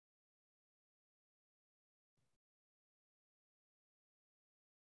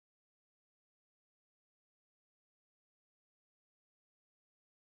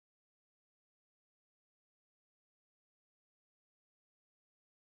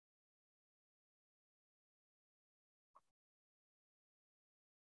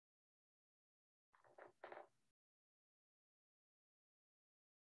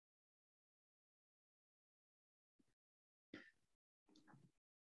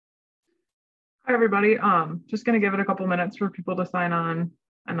Hi, everybody. Just going to give it a couple minutes for people to sign on,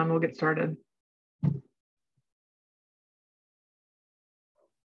 and then we'll get started.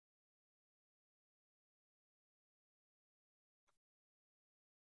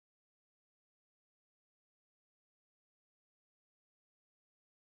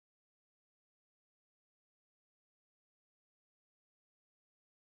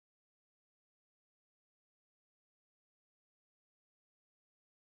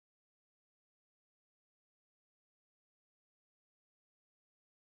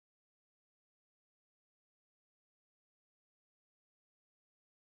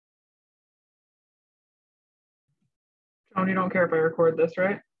 Joan, you don't care if I record this,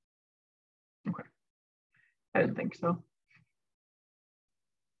 right? Okay. I didn't think so.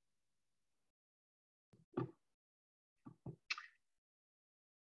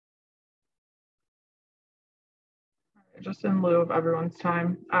 Just in lieu of everyone's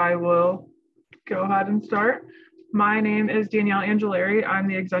time, I will go ahead and start. My name is Danielle Angelari. I'm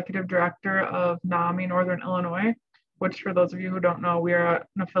the Executive Director of NAMI Northern Illinois, which for those of you who don't know, we are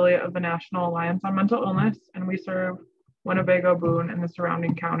an affiliate of the National Alliance on Mental Illness, and we serve Winnebago, Boone, and the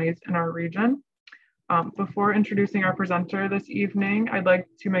surrounding counties in our region. Before introducing our presenter this evening, I'd like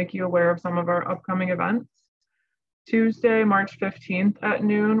to make you aware of some of our upcoming events. Tuesday, March 15th at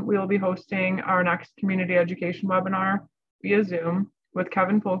noon, we will be hosting our next community education webinar via Zoom with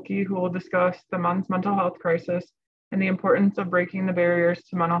Kevin Polke, who will discuss the men's mental health crisis and the importance of breaking the barriers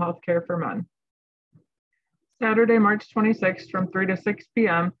to mental health care for men. Saturday, March 26th from 3 to 6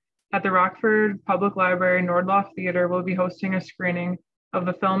 p.m. at the Rockford Public Library Nordloff Theater, we'll be hosting a screening of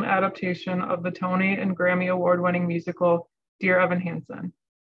the film adaptation of the Tony and Grammy Award-winning musical Dear Evan Hansen.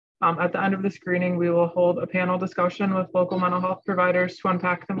 At the end of the screening, we will hold a panel discussion with local mental health providers to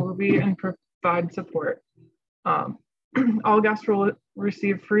unpack the movie and provide support. All guests will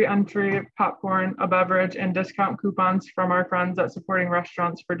receive free entry, popcorn, a beverage, and discount coupons from our friends at supporting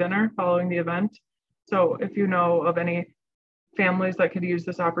restaurants for dinner following the event. So if you know of any families that could use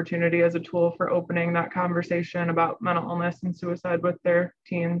this opportunity as a tool for opening that conversation about mental illness and suicide with their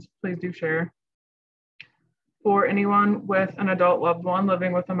teens, please do share. For anyone with an adult loved one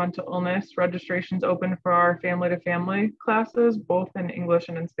living with a mental illness, registration's open for our family-to-family classes, both in English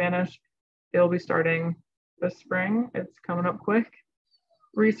and in Spanish. They'll be starting this spring. It's coming up quick.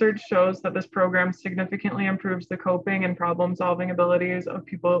 Research shows that this program significantly improves the coping and problem-solving abilities of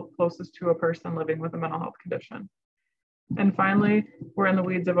people closest to a person living with a mental health condition. And finally, we're in the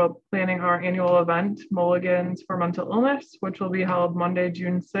weeds about planning our annual event, Mulligans for Mental Illness, which will be held Monday,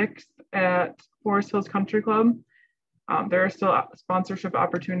 June 6th at Forest Hills Country Club. There are still sponsorship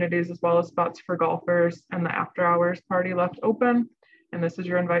opportunities as well as spots for golfers, and the after hours party left open, and this is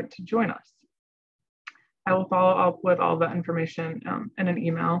your invite to join us. I will follow up with all the information in an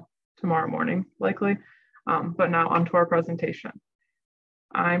email tomorrow morning, likely, but now onto our presentation.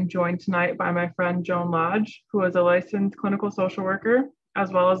 I'm joined tonight by my friend Joan Lodge, who is a licensed clinical social worker, as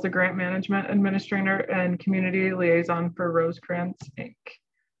well as the grant management administrator and community liaison for Rosecrance, Inc.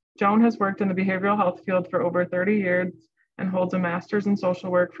 Joan has worked in the behavioral health field for over 30 years and holds a master's in social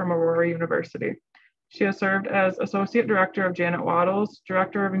work from Aurora University. She has served as Associate Director of Janet Waddles,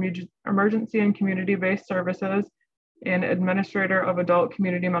 Director of Emergency and Community-Based Services, and Administrator of Adult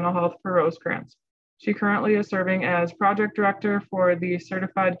Community Mental Health for Rosecrance. She currently is serving as Project Director for the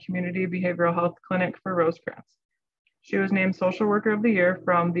Certified Community Behavioral Health Clinic for Rosecrance. She was named Social Worker of the Year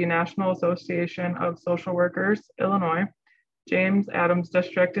from the National Association of Social Workers, Illinois, James Adams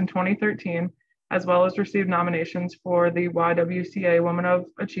District in 2013, as well as received nominations for the YWCA Women of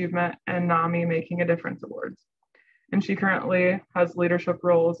Achievement and NAMI Making a Difference Awards. And she currently has leadership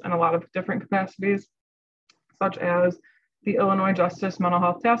roles in a lot of different capacities, such as the Illinois Justice Mental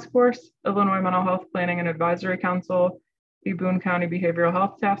Health Task Force, Illinois Mental Health Planning and Advisory Council, the Boone County Behavioral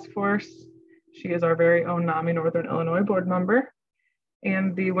Health Task Force. She is our very own NAMI Northern Illinois board member,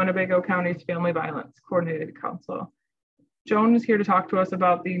 and the Winnebago County's Family Violence Coordinated Council. Joan is here to talk to us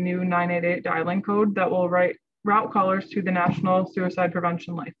about the new 988 dialing code that will route callers to the National Suicide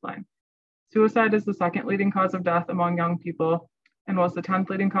Prevention Lifeline. Suicide is the second leading cause of death among young people and was the 10th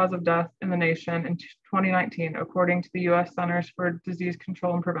leading cause of death in the nation in 2019, according to the U.S. Centers for Disease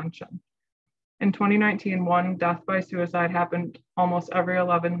Control and Prevention. In 2019, one death by suicide happened almost every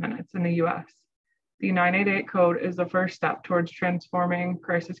 11 minutes in the U.S. The 988 code is the first step towards transforming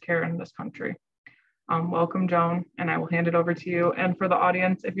crisis care in this country. Welcome, Joan, and I will hand it over to you. And for the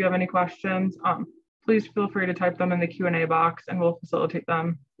audience, if you have any questions, please feel free to type them in the Q&A box and we'll facilitate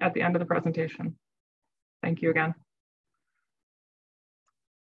them at the end of the presentation. Thank you again.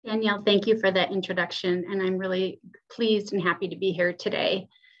 Danielle, thank you for that introduction, and I'm really pleased and happy to be here today.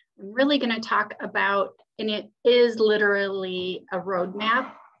 I'm really going to talk about, and it is literally a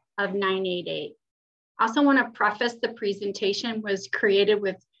roadmap of 988. I also want to preface the presentation was created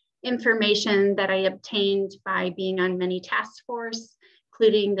with information that I obtained by being on many task force,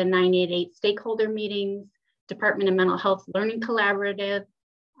 including the 988 stakeholder meetings, Department of Mental Health Learning Collaborative,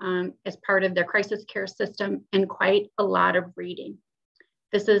 as part of their crisis care system, and quite a lot of reading.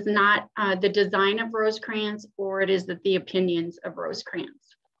 This is not the design of Rosecrance, or it is the opinions of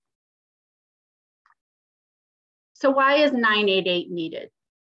Rosecrance. So why is 988 needed?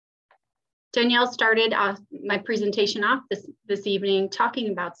 Danielle started my presentation off this evening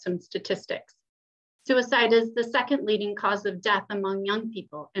talking about some statistics. Suicide is the second leading cause of death among young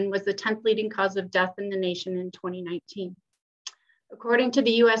people and was the 10th leading cause of death in the nation in 2019. According to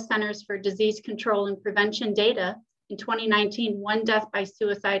the US Centers for Disease Control and Prevention data, in 2019, one death by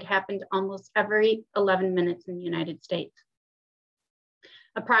suicide happened almost every 11 minutes in the United States.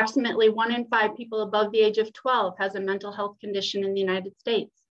 Approximately 1 in 5 people above the age of 12 has a mental health condition in the United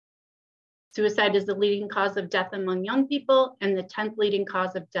States. Suicide is the leading cause of death among young people and the 10th leading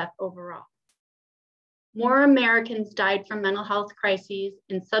cause of death overall. More Americans died from mental health crises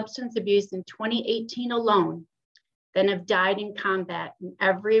and substance abuse in 2018 alone than have died in combat in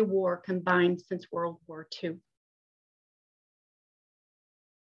every war combined since World War II.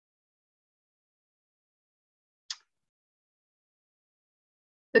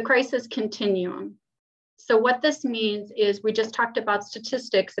 The crisis continuum. So what this means is we just talked about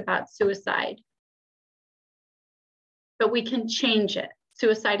statistics about suicide, but we can change it.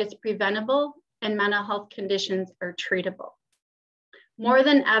 Suicide is preventable and mental health conditions are treatable. More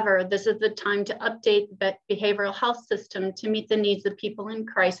than ever, this is the time to update the behavioral health system to meet the needs of people in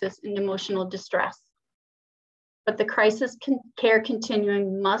crisis and emotional distress. But the crisis care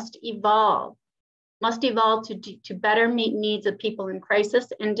continuum must evolve to better meet needs of people in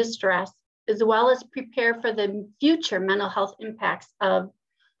crisis and distress, as well as prepare for the future mental health impacts of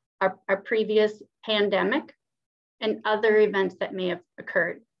our previous pandemic and other events that may have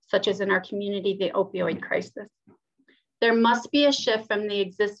occurred, such as in our community, the opioid crisis. There must be a shift from the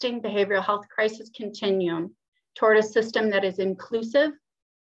existing behavioral health crisis continuum toward a system that is inclusive,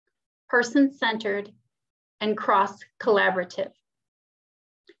 person-centered, and cross-collaborative.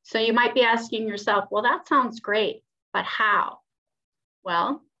 So you might be asking yourself, well, that sounds great, but how?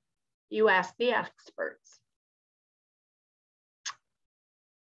 Well, you ask the experts.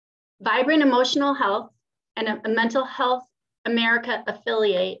 Vibrant Emotional Health and a Mental Health America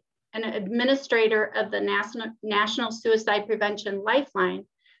affiliate and an administrator of the National Suicide Prevention Lifeline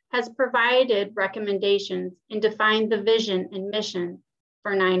has provided recommendations and defined the vision and mission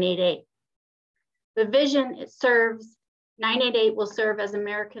for 988. The vision 988 will serve as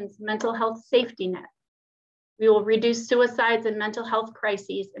Americans' mental health safety net. We will reduce suicides and mental health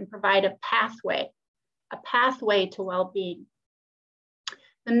crises and provide a pathway to well-being.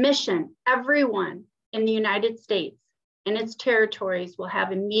 The mission, everyone in the United States and its territories will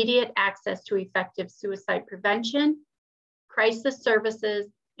have immediate access to effective suicide prevention, crisis services,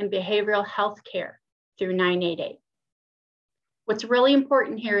 and behavioral health care through 988. What's really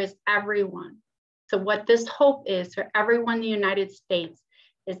important here is everyone. So what this hope is for everyone in the United States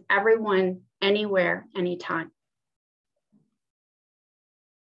is everyone, anywhere, anytime.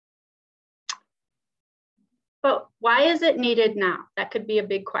 But why is it needed now? That could be a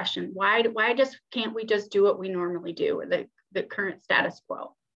big question. Why can't we just do what we normally do, the current status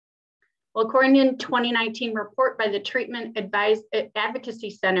quo? Well, according to a 2019 report by the Treatment Advocacy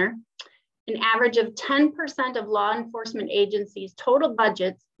Center, an average of 10% of law enforcement agencies' total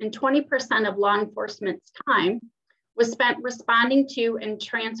budgets and 20% of law enforcement's time was spent responding to and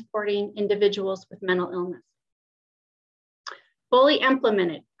transporting individuals with mental illness. Fully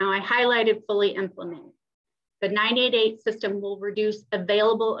implemented, now I highlighted fully implemented. The 988 system will reduce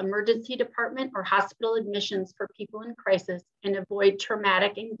available emergency department or hospital admissions for people in crisis and avoid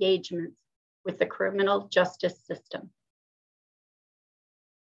traumatic engagements with the criminal justice system.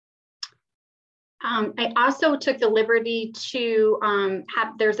 I also took the liberty to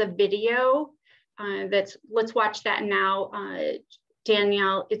there's a video let's watch that now,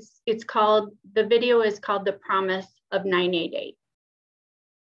 Danielle. The video is called The Promise of 988.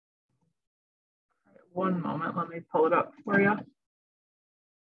 One moment, let me pull it up for you.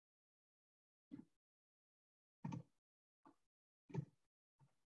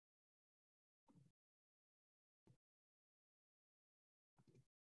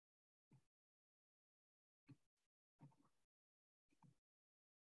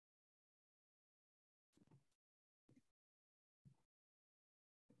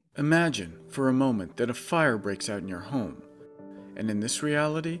 Imagine for a moment that a fire breaks out in your home, and in this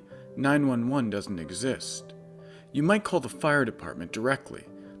reality, 911 doesn't exist. You might call the fire department directly,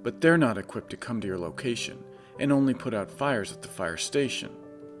 but they're not equipped to come to your location and only put out fires at the fire station.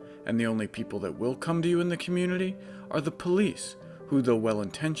 And the only people that will come to you in the community are the police, who, though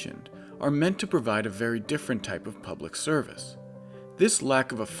well-intentioned, are meant to provide a very different type of public service. This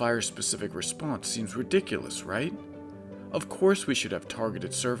lack of a fire-specific response seems ridiculous, right? Of course we should have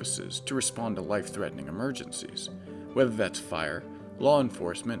targeted services to respond to life-threatening emergencies, whether that's fire, law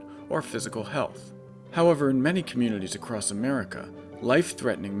enforcement, or physical health. However, in many communities across America,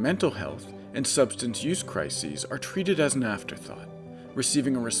 life-threatening mental health and substance use crises are treated as an afterthought,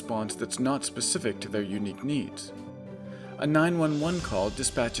 receiving a response that's not specific to their unique needs. A 911 call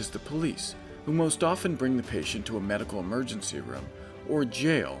dispatches the police, who most often bring the patient to a medical emergency room or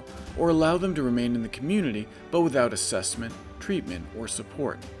jail, or allow them to remain in the community but without assessment, treatment, or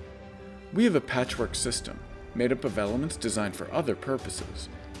support. We have a patchwork system, made up of elements designed for other purposes,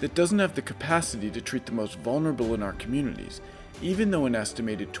 that doesn't have the capacity to treat the most vulnerable in our communities, even though an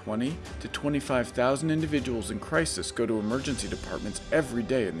estimated 20 to 25,000 individuals in crisis go to emergency departments every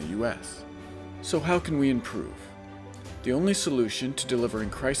day in the US. So how can we improve? The only solution to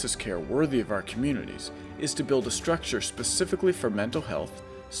delivering crisis care worthy of our communities is to build a structure specifically for mental health,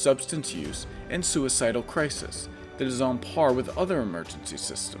 substance use, and suicidal crisis that is on par with other emergency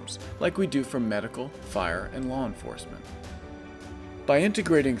systems, like we do for medical, fire, and law enforcement. By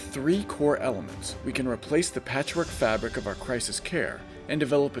integrating 3 core elements, we can replace the patchwork fabric of our crisis care and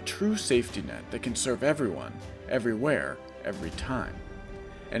develop a true safety net that can serve everyone, everywhere, every time.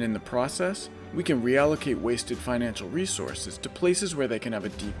 And in the process, we can reallocate wasted financial resources to places where they can have a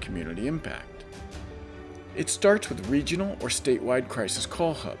deep community impact. It starts with regional or statewide crisis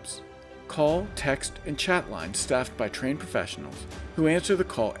call hubs. Call, text, and chat lines staffed by trained professionals who answer the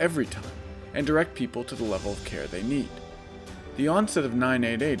call every time and direct people to the level of care they need. The onset of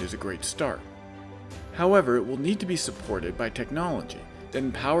 988 is a great start. However, it will need to be supported by technology that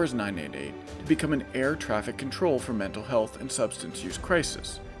empowers 988 to become an air traffic control for mental health and substance use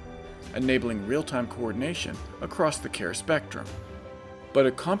crisis, enabling real-time coordination across the care spectrum. But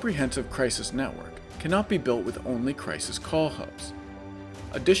a comprehensive crisis network cannot be built with only crisis call hubs.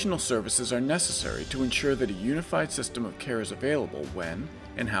 Additional services are necessary to ensure that a unified system of care is available when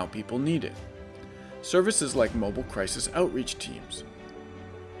and how people need it. Services like mobile crisis outreach teams,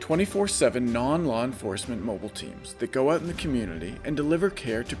 24/7 non-law enforcement mobile teams that go out in the community and deliver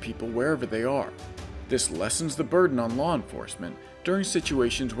care to people wherever they are. This lessens the burden on law enforcement during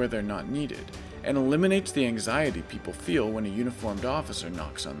situations where they're not needed and eliminates the anxiety people feel when a uniformed officer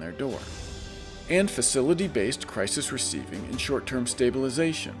knocks on their door. And facility-based crisis receiving and short-term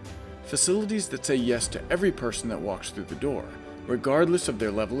stabilization, facilities that say yes to every person that walks through the door, regardless of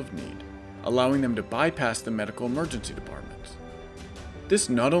their level of need, allowing them to bypass the medical emergency departments. This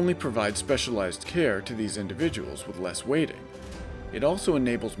not only provides specialized care to these individuals with less waiting, it also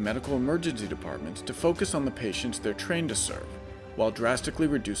enables medical emergency departments to focus on the patients they're trained to serve, while drastically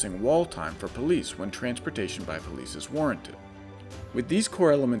reducing wall time for police when transportation by police is warranted. With these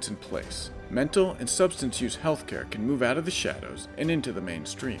core elements in place, mental and substance use healthcare can move out of the shadows and into the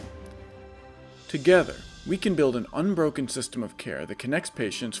mainstream. Together, we can build an unbroken system of care that connects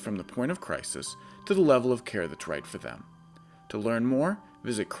patients from the point of crisis to the level of care that's right for them. To learn more,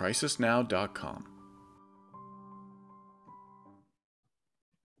 visit crisisnow.com.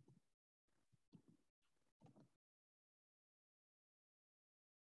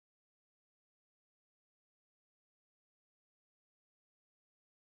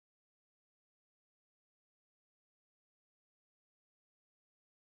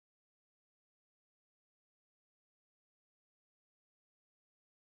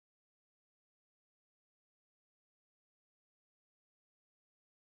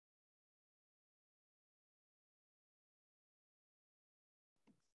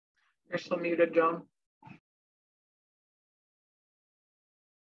 You're still muted, Joan.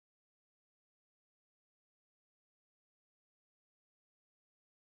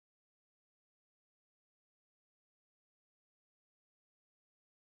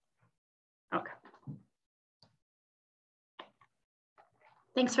 Okay.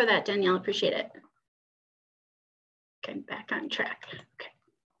 Thanks for that, Danielle. Appreciate it. Okay, back on track. Okay.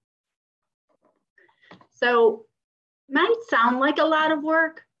 So, might sound like a lot of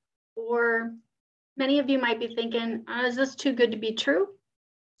work, or many of you might be thinking, is this too good to be true?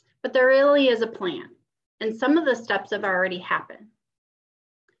 But there really is a plan, and some of the steps have already happened.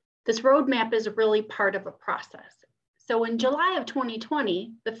 This roadmap is really part of a process. So in July of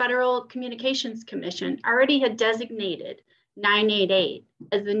 2020, the Federal Communications Commission already had designated 988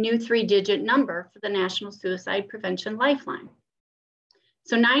 as the new 3-digit number for the National Suicide Prevention Lifeline.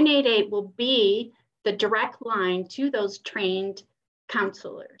 So 988 will be the direct line to those trained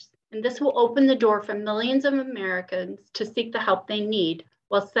counselors. And this will open the door for millions of Americans to seek the help they need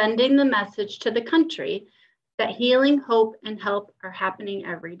while sending the message to the country that healing, hope, and help are happening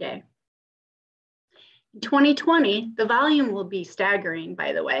every day. In 2020, the volume will be staggering,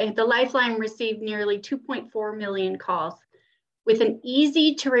 by the way. The Lifeline received nearly 2.4 million calls. With an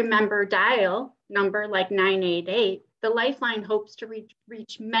easy to remember dial number like 988, the Lifeline hopes to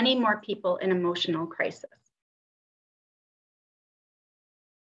reach many more people in emotional crisis.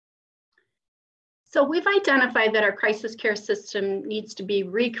 So we've identified that our crisis care system needs to be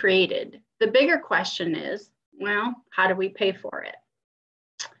recreated. The bigger question is, well, how do we pay for it?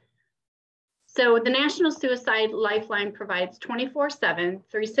 So the National Suicide Lifeline provides 24/7,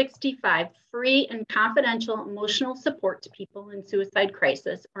 365 free and confidential emotional support to people in suicide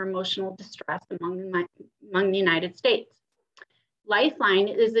crisis or emotional distress among the United States. Lifeline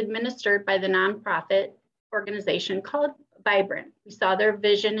is administered by the nonprofit organization called Vibrant. We saw their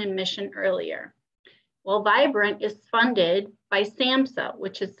vision and mission earlier. Well, Vibrant is funded by SAMHSA,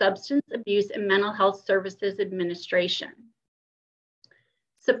 which is Substance Abuse and Mental Health Services Administration.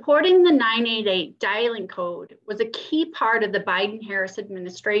 Supporting the 988 dialing code was a key part of the Biden-Harris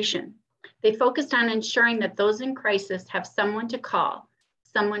administration. They focused on ensuring that those in crisis have someone to call,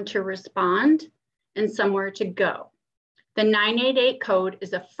 someone to respond, and somewhere to go. The 988 code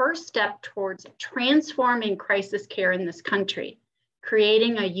is a first step towards transforming crisis care in this country,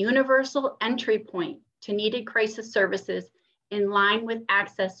 creating a universal entry point to needed crisis services in line with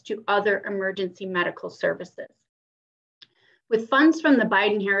access to other emergency medical services. With funds from the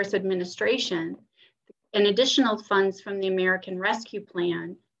Biden-Harris administration and additional funds from the American Rescue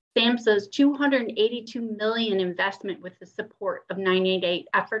Plan, SAMHSA's $282 million investment with the support of 988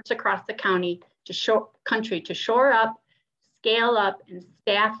 efforts across the country to shore up, scale up, and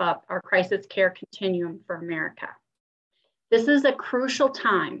staff up our crisis care continuum for America. This is a crucial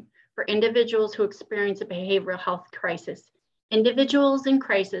time for individuals who experience a behavioral health crisis. Individuals in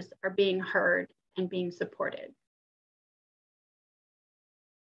crisis are being heard and being supported.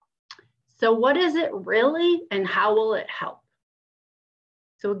 So what is it really, and how will it help?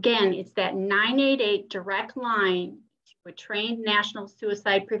 So again, it's that 988 direct line to a trained National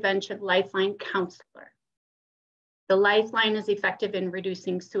Suicide Prevention Lifeline counselor. The Lifeline is effective in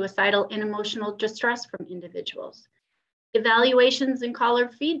reducing suicidal and emotional distress from individuals. Evaluations and caller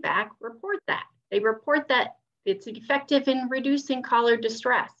feedback report that. They report that it's effective in reducing caller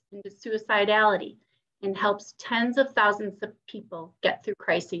distress and suicidality and helps tens of thousands of people get through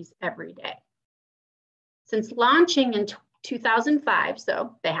crises every day. Since launching in 2005,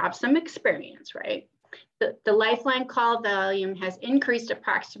 so they have some experience, right? The Lifeline call volume has increased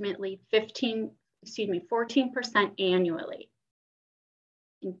approximately 14% annually.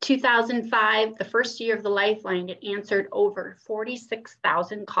 In 2005, the first year of the Lifeline, it answered over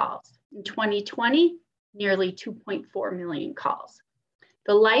 46,000 calls. In 2020, nearly 2.4 million calls.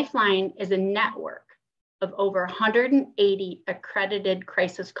 The Lifeline is a network of over 180 accredited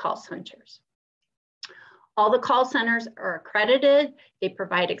crisis call centers. All the call centers are accredited. They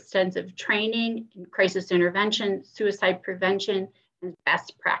provide extensive training in crisis intervention, suicide prevention, and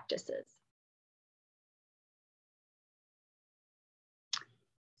best practices.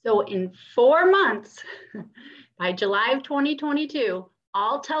 So in 4 months, by July of 2022,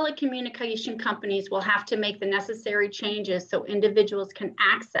 all telecommunication companies will have to make the necessary changes so individuals can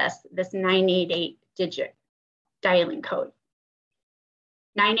access this 988 digit dialing code.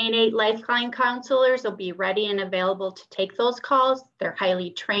 988 Lifeline counselors will be ready and available to take those calls. They're highly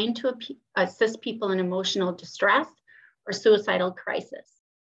trained to assist people in emotional distress or suicidal crisis.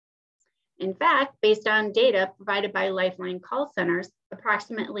 In fact, based on data provided by Lifeline call centers,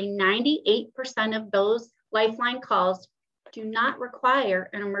 approximately 98% of those Lifeline calls do not require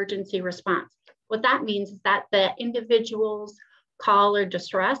an emergency response. What that means is that the individual's call or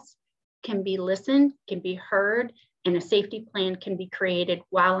distress can be listened, can be heard, and a safety plan can be created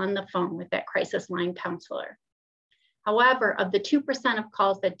while on the phone with that crisis line counselor. However, of the 2% of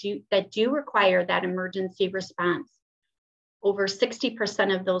calls that do require that emergency response, over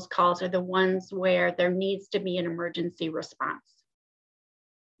 60% of those calls are the ones where there needs to be an emergency response.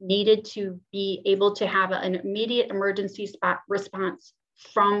 Needed to be able to have an immediate emergency response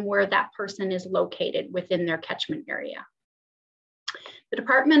from where that person is located within their catchment area. The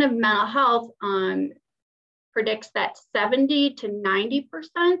Department of Mental Health predicts that 70 to 90%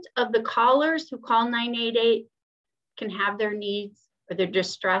 of the callers who call 988 can have their needs or their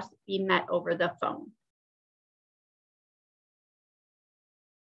distress be met over the phone.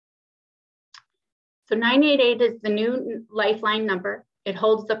 So 988 is the new Lifeline number. It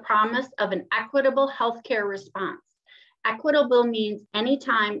holds the promise of an equitable healthcare response. Equitable means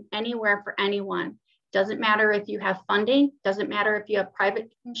anytime, anywhere for anyone. Doesn't matter if you have funding, doesn't matter if you have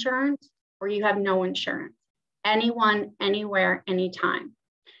private insurance or you have no insurance. Anyone, anywhere, anytime.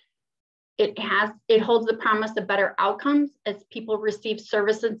 It holds the promise of better outcomes as people receive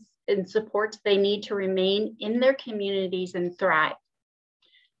services and supports they need to remain in their communities and thrive.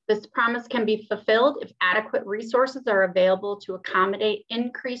 This promise can be fulfilled if adequate resources are available to accommodate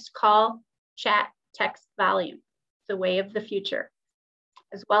increased call, chat, text volume, the way of the future,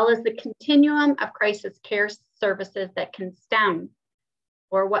 as well as the continuum of crisis care services that can stem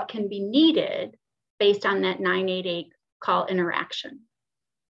or what can be needed based on that 988 call interaction.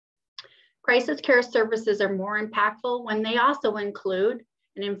 Crisis care services are more impactful when they also include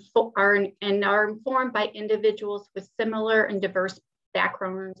and are informed by individuals with similar and diverse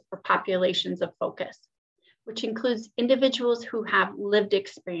backgrounds or populations of focus, which includes individuals who have lived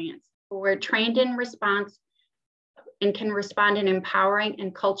experience, who are trained in response and can respond in empowering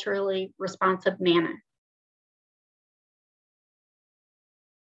and culturally responsive manner.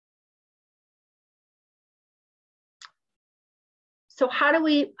 So how do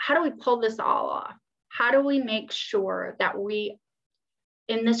we pull this all off? How do we make sure that we,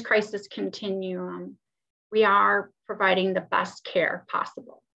 in this crisis continuum, we are providing the best care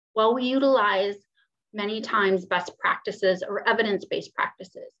possible? Well, we utilize many times best practices or evidence-based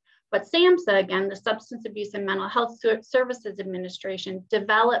practices. But SAMHSA, again, the Substance Abuse and Mental Health Services Administration,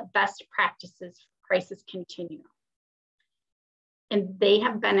 developed best practices for crisis continuum. And they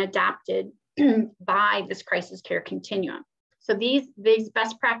have been adopted by this crisis care continuum. So these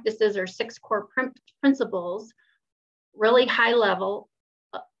best practices are 6 core principles, really high level,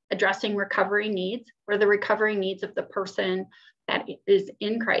 addressing recovery needs, or the recovery needs of the person that is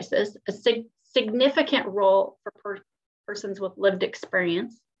in crisis, a significant role for persons with lived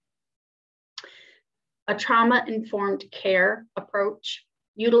experience, a trauma-informed care approach,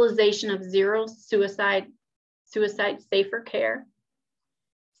 utilization of zero suicide safer care,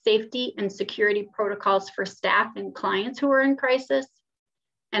 safety and security protocols for staff and clients who are in crisis,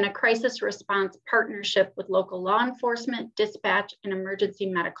 and a crisis response partnership with local law enforcement, dispatch, and emergency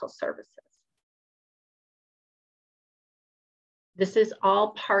medical services. This is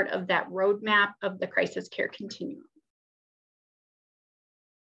all part of that roadmap of the crisis care continuum.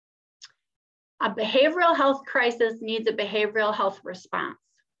 A behavioral health crisis needs a behavioral health response.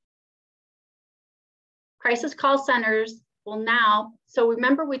 Crisis call centers will now, so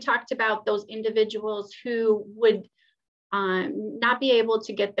remember we talked about those individuals who would not be able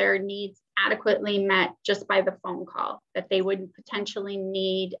to get their needs adequately met just by the phone call, that they would potentially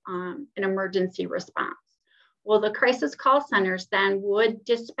need an emergency response. Well, the crisis call centers then would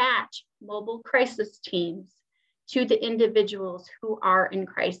dispatch mobile crisis teams to the individuals who are in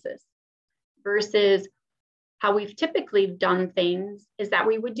crisis, versus how we've typically done things is that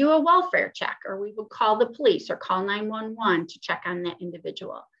we would do a welfare check, or we would call the police or call 911 to check on that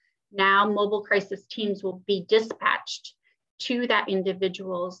individual. Now mobile crisis teams will be dispatched to that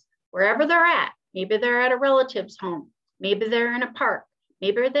individual's wherever they're at. Maybe they're at a relative's home, maybe they're in a park,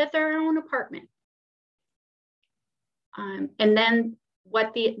 maybe they're at their own apartment. And then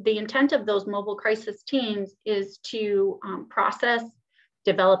what the intent of those mobile crisis teams is to process,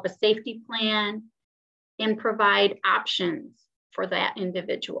 develop a safety plan, and provide options for that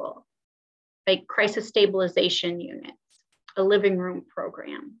individual, like crisis stabilization units, a living room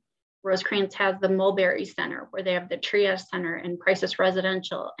program. Rosecrance has the Mulberry Center, where they have the triage center and crisis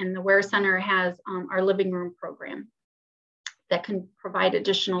residential, and the Ware Center has our living room program that can provide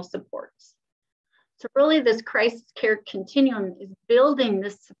additional supports. So really this crisis care continuum is building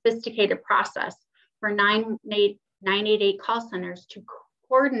this sophisticated process for 988 call centers to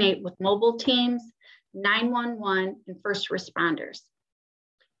coordinate with mobile teams, 911, and first responders.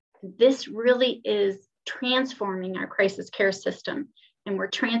 This really is transforming our crisis care system, and we're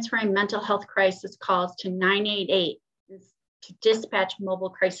transferring mental health crisis calls to 988 to dispatch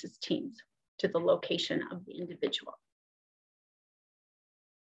mobile crisis teams to the location of the individual.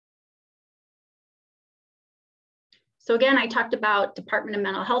 So again, I talked about Department of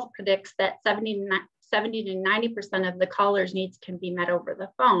Mental Health predicts that 70 to 90% of the callers' needs can be met over the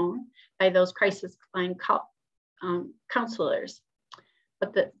phone by those crisis line counselors.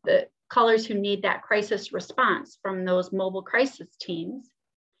 But the callers who need that crisis response from those mobile crisis teams,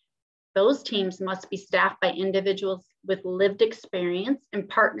 those teams must be staffed by individuals with lived experience and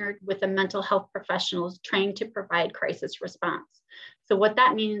partnered with the mental health professionals trained to provide crisis response. So what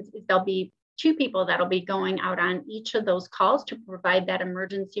that means is there'll be 2 people that'll be going out on each of those calls to provide that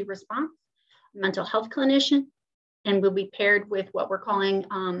emergency response, a mental health clinician and will be paired with what we're calling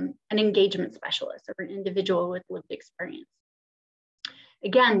an engagement specialist or an individual with lived experience.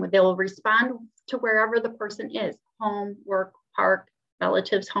 Again, they will respond to wherever the person is, home, work, park,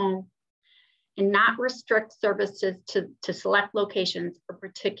 relatives' home, and not restrict services to select locations or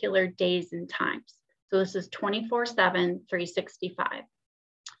particular days and times. So this is 24/7, 365.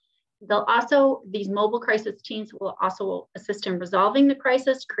 They'll also, these mobile crisis teams will also assist in resolving the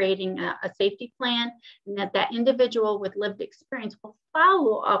crisis, creating a safety plan, and that individual with lived experience will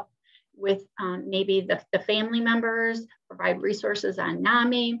follow up with maybe the family members, provide resources on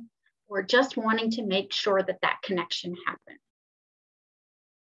NAMI, or just wanting to make sure that that connection happens.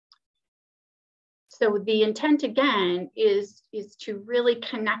 So the intent again is to really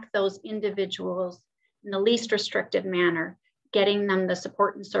connect those individuals in the least restrictive manner, getting them the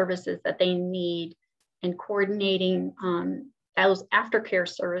support and services that they need, and coordinating those aftercare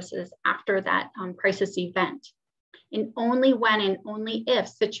services after that crisis event. And only when and only if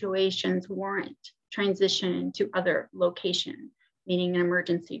situations warrant transition to other location, meaning an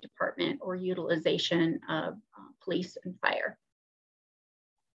emergency department or utilization of police and fire.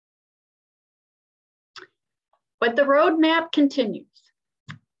 But the roadmap continues.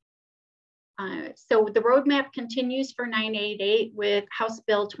 So the roadmap continues for 988 with House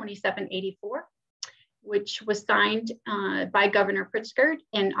Bill 2784, which was signed by Governor Pritzker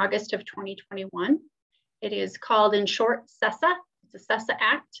in August of 2021. It is called in short CESA. It's a CESA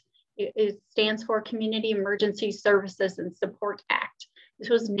Act. It stands for Community Emergency Services and Support Act. This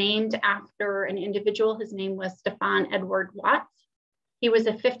was named after an individual. His name was Stefan Edward Watts. He was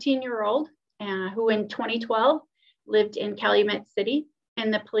a 15-year-old who in 2012 lived in Calumet City,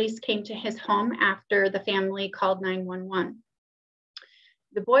 and the police came to his home after the family called 911.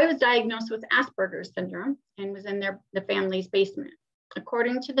 The boy was diagnosed with Asperger's syndrome and was in the family's basement.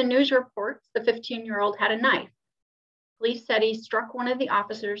 According to the news reports, the 15-year-old had a knife. Police said he struck one of the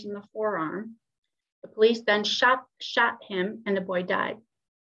officers in the forearm. The police then shot him and the boy died.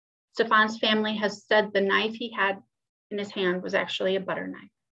 Stefan's family has said the knife he had in his hand was actually a butter knife.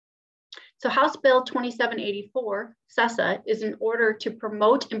 So House Bill 2784, CESA, is in order to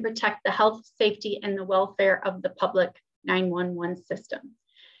promote and protect the health, safety, and the welfare of the public 911 system.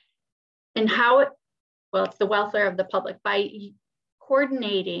 And how it's the welfare of the public by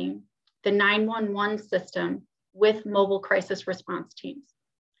coordinating the 911 system with mobile crisis response teams.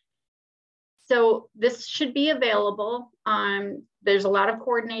 So this should be available. There's a lot of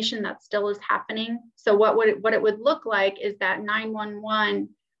coordination that still is happening. So what it would look like is that 911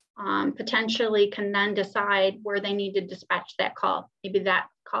 potentially can then decide where they need to dispatch that call. Maybe that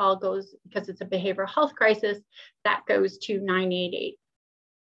call goes, because it's a behavioral health crisis, that goes to 988.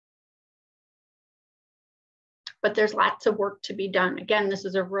 But there's lots of work to be done. Again, this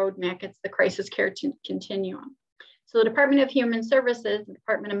is a roadmap. It's the crisis care continuum. So the Department of Human Services, the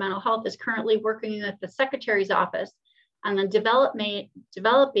Department of Mental Health, is currently working with the Secretary's office on the developing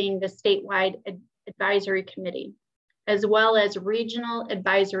the statewide advisory committee, as well as regional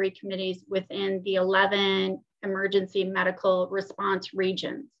advisory committees within the 11 emergency medical response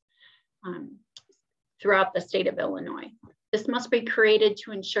regions throughout the state of Illinois. This must be created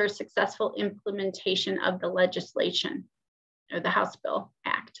to ensure successful implementation of the legislation, or the House Bill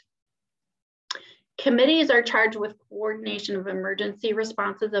Act. Committees are charged with coordination of emergency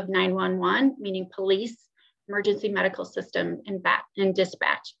responses of 911, meaning police, emergency medical system, and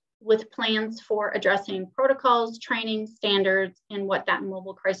dispatch, with plans for addressing protocols, training, standards, and what that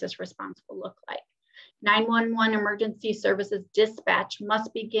mobile crisis response will look like. 911 emergency services dispatch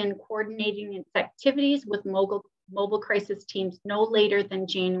must begin coordinating its activities with mobile crisis teams no later than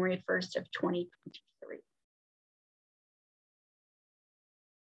January 1st of 2023.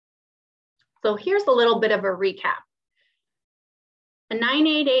 So here's a little bit of a recap. A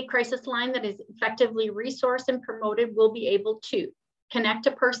 988 crisis line that is effectively resourced and promoted will be able to connect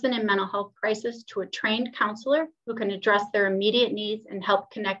a person in mental health crisis to a trained counselor who can address their immediate needs and help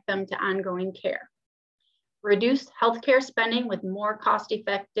connect them to ongoing care. Reduce healthcare spending with more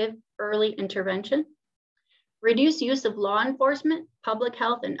cost-effective early intervention. Reduce use of law enforcement, public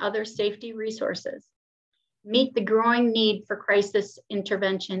health, and other safety resources. Meet the growing need for crisis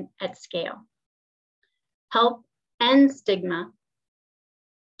intervention at scale. Help end stigma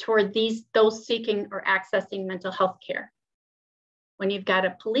toward those seeking or accessing mental health care. When you've got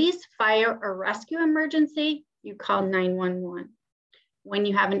a police, fire, or rescue emergency, you call 911. When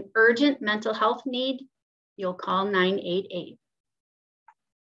you have an urgent mental health need, you'll call 988.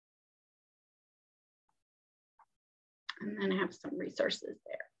 And then I have some resources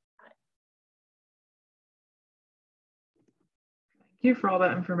there. you for all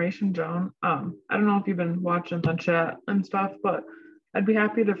that information, Joan. I don't know if you've been watching the chat and stuff, but I'd be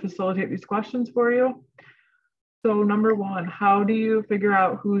happy to facilitate these questions for you. So number one, how do you figure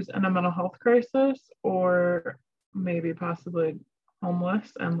out who's in a mental health crisis or maybe possibly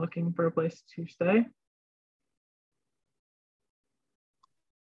homeless and looking for a place to stay?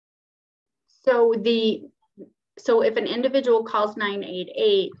 So if an individual calls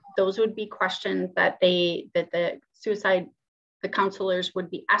 988, those would be questions that the counselors would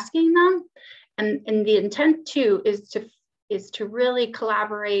be asking them. And the intent too is to really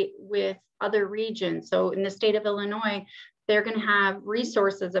collaborate with other regions. So in the state of Illinois, they're going to have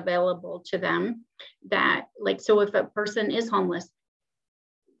resources available to them that, like, so if a person is homeless,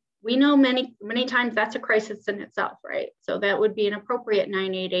 we know many times that's a crisis in itself, right? So that would be an appropriate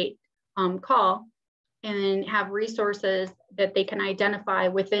 988 call, and have resources that they can identify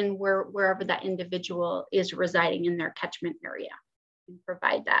within wherever that individual is residing in their catchment area and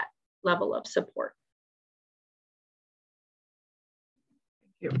provide that level of support.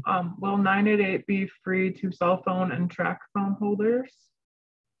 Thank you. Will 988 be free to cell phone and track phone holders?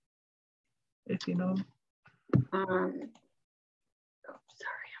 If you know.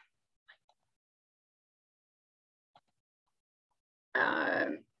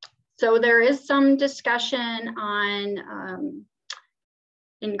 So there is some discussion on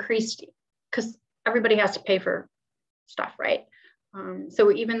increased, because everybody has to pay for stuff, right?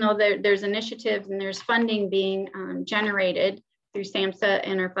 So even though there's initiatives and there's funding being generated through SAMHSA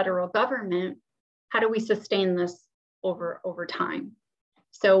and our federal government, how do we sustain this over time?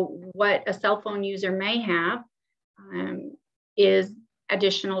 So what a cell phone user may have is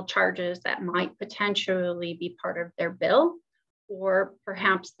additional charges that might potentially be part of their bill, or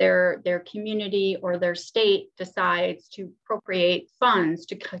perhaps their community or their state decides to appropriate funds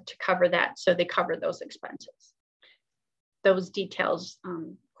to cover that, so they cover those expenses. Those details,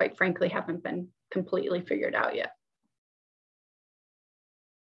 quite frankly, haven't been completely figured out yet.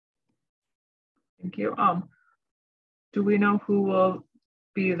 Thank you. Do we know who will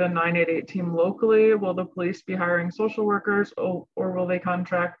be the 988 team locally? Will the police be hiring social workers, or will they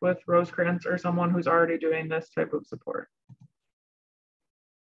contract with Rosecrance or someone who's already doing this type of support?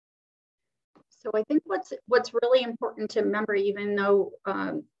 So I think what's really important to remember, even though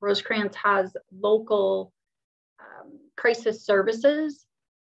Rosecrance has local crisis services,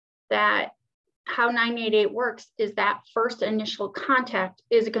 that how 988 works is that first initial contact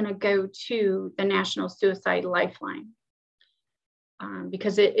is going to go to the National Suicide Lifeline,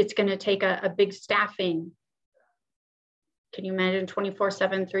 because it's going to take a big staffing. Can you imagine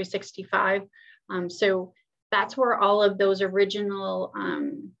 24/7, 365? So that's where all of those original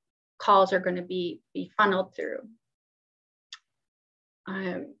calls are going to be funneled through.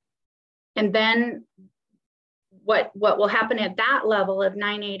 And then what will happen at that level of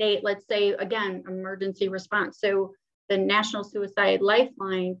 988, let's say, again, emergency response. So the National Suicide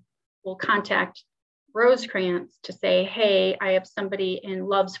Lifeline will contact Rosecrance to say, hey, I have somebody in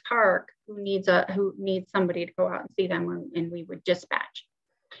Loves Park who needs somebody to go out and see them, and we would dispatch.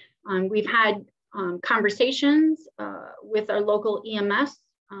 We've had conversations with our local EMS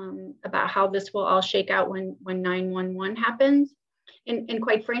about how this will all shake out when 911 happens. And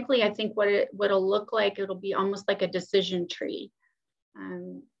quite frankly, I think what it'll look like, it'll be almost like a decision tree.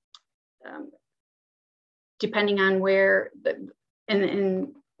 Depending on where,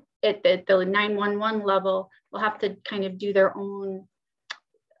 at the 911 level, will have to kind of do their own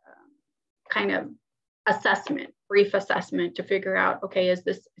kind of assessment, brief assessment, to figure out, okay, is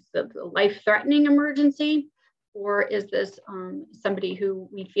this a life-threatening emergency? Or is this somebody who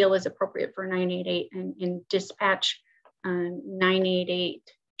we feel is appropriate for 988, and dispatch 988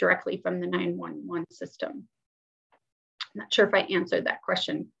 directly from the 911 system? I'm not sure if I answered that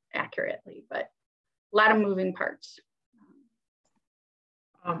question accurately, but a lot of moving parts.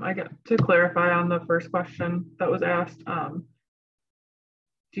 I got to clarify on the first question that was asked.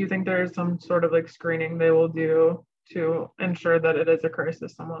 Do you think there's some sort of like screening they will do to ensure that it is a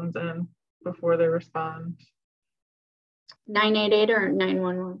crisis someone's in before they respond? 988 or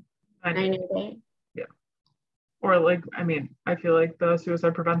 911? 988. Yeah. Or like, I mean, I feel like the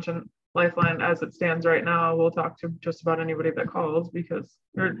suicide prevention lifeline as it stands right now will talk to just about anybody that calls, because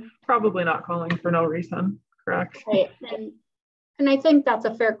they're probably not calling for no reason, correct? Right. And I think that's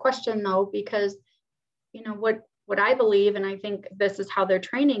a fair question though, because, you know, what I believe, and I think this is how their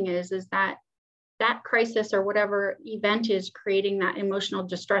training is that crisis or whatever event is creating that emotional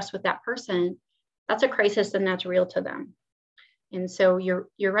distress with that person, that's a crisis and that's real to them. And so you're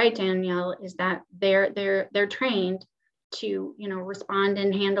right, Danielle, is that they're trained to, you know, respond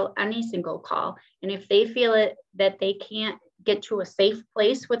and handle any single call. And if they feel that they can't get to a safe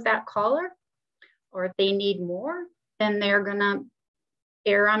place with that caller, or if they need more, then they're gonna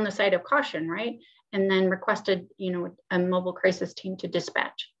err on the side of caution, right? And then requested, a mobile crisis team to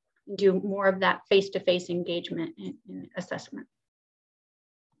dispatch, do more of that face-to-face engagement and assessment.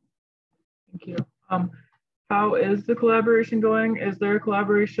 Thank you. How is the collaboration going? Is there a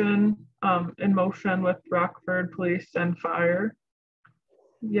collaboration in motion with Rockford Police and Fire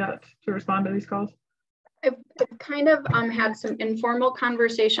yet to respond to these calls? I've kind of had some informal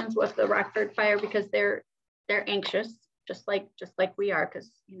conversations with the Rockford Fire because they're anxious, just like we are, because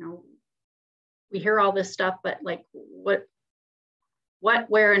we hear all this stuff, but like what,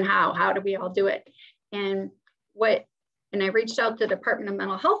 where, and how do we all do it? And I reached out to the Department of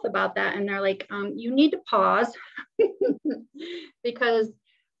Mental Health about that, and they're like, you need to pause because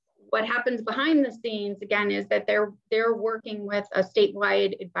what happens behind the scenes, again, is that they're working with a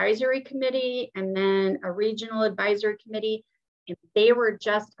statewide advisory committee and then a regional advisory committee. And they were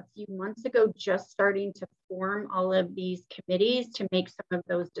just a few months ago, just starting to form all of these committees to make some of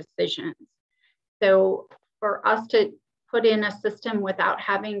those decisions. So for us to put in a system without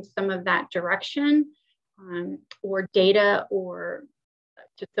having some of that direction or data or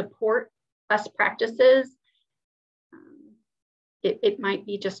to support best practices, it might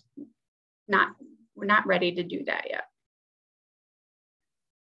be just we're not ready to do that yet.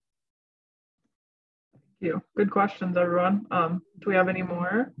 Thank you. Good questions, everyone. Do we have any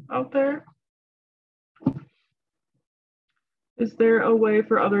more out there? Is there a way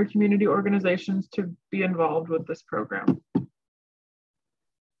for other community organizations to be involved with this program?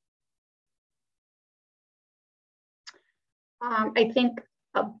 I think,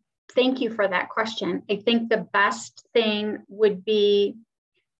 thank you for that question. I think the best thing would be,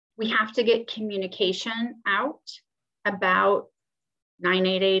 we have to get communication out about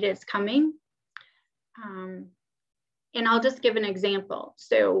 988 is coming. And I'll just give an example.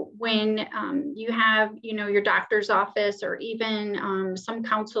 So when you have, your doctor's office, or even some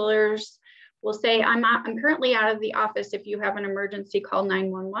counselors will say, I'm currently out of the office. If you have an emergency, call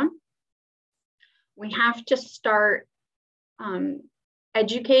 911. We have to start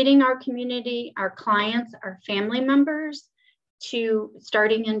educating our community, our clients, our family members, to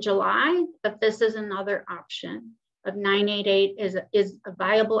starting in July, that this is another option. Of 988 is a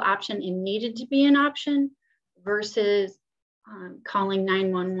viable option and needed to be an option, versus calling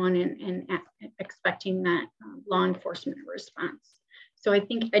 911 and expecting that law enforcement response. So I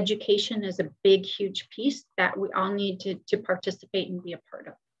think education is a big, huge piece that we all need to participate and be a part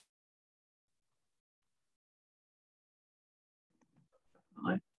of.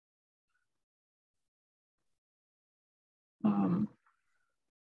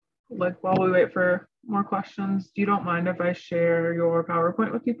 Like, while we wait for more questions, you don't mind if I share your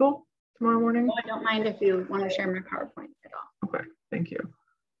PowerPoint with people tomorrow morning? No, I don't mind if you want to share my PowerPoint at all. Okay, thank you.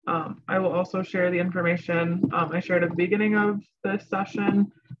 I will also share the information I shared at the beginning of this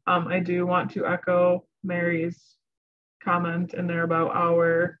session. I do want to echo Mary's comment in there about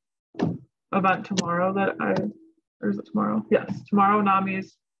our event tomorrow or is it tomorrow? Yes, tomorrow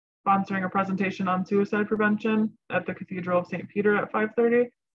NAMI's sponsoring a presentation on suicide prevention at the Cathedral of St. Peter at 5:30.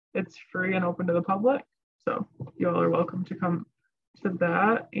 It's free and open to the public, so you all are welcome to come to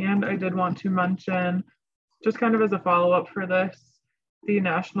that. And I did want to mention, just kind of as a follow-up for this, the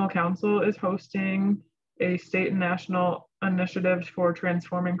National Council is hosting a state and national initiatives for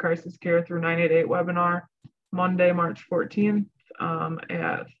transforming crisis care through 988 webinar Monday, March 14th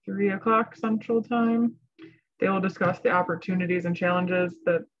at 3 o'clock Central Time. They will discuss the opportunities and challenges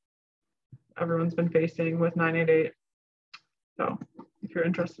that everyone's been facing with 988. So if you're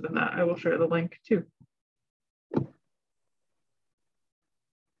interested in that, I will share the link too. And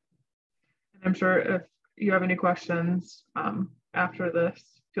I'm sure if you have any questions after this,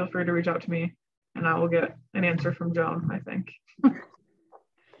 feel free to reach out to me and I will get an answer from Joan, I think.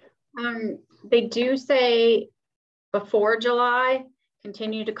 They do say before July,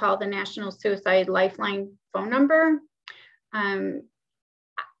 continue to call the National Suicide Lifeline phone number.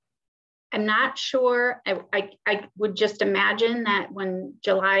 I'm not sure. I would just imagine that when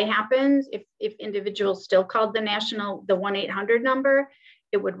July happens, if individuals still called the 1-800 number,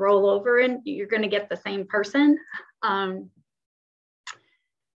 it would roll over and you're going to get the same person.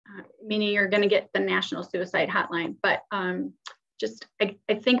 Meaning you're going to get the National Suicide Hotline. But I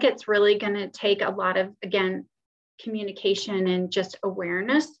think it's really going to take a lot of, again, communication and just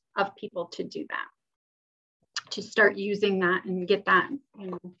awareness of people to do that, to start using that and get that,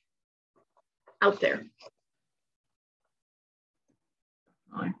 out there.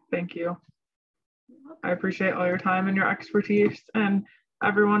 Thank you. I appreciate all your time and your expertise. And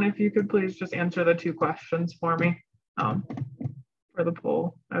everyone, if you could please just answer the 2 questions for me. for the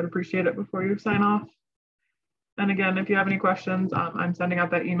poll. I would appreciate it before you sign off. And again, if you have any questions, I'm sending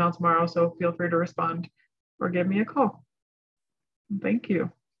out that email tomorrow, so feel free to respond or give me a call. Thank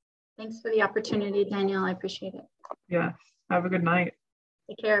you. Thanks for the opportunity, Danielle. I appreciate it. Yes. Have a good night.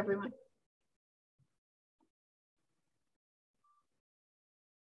 Take care, everyone.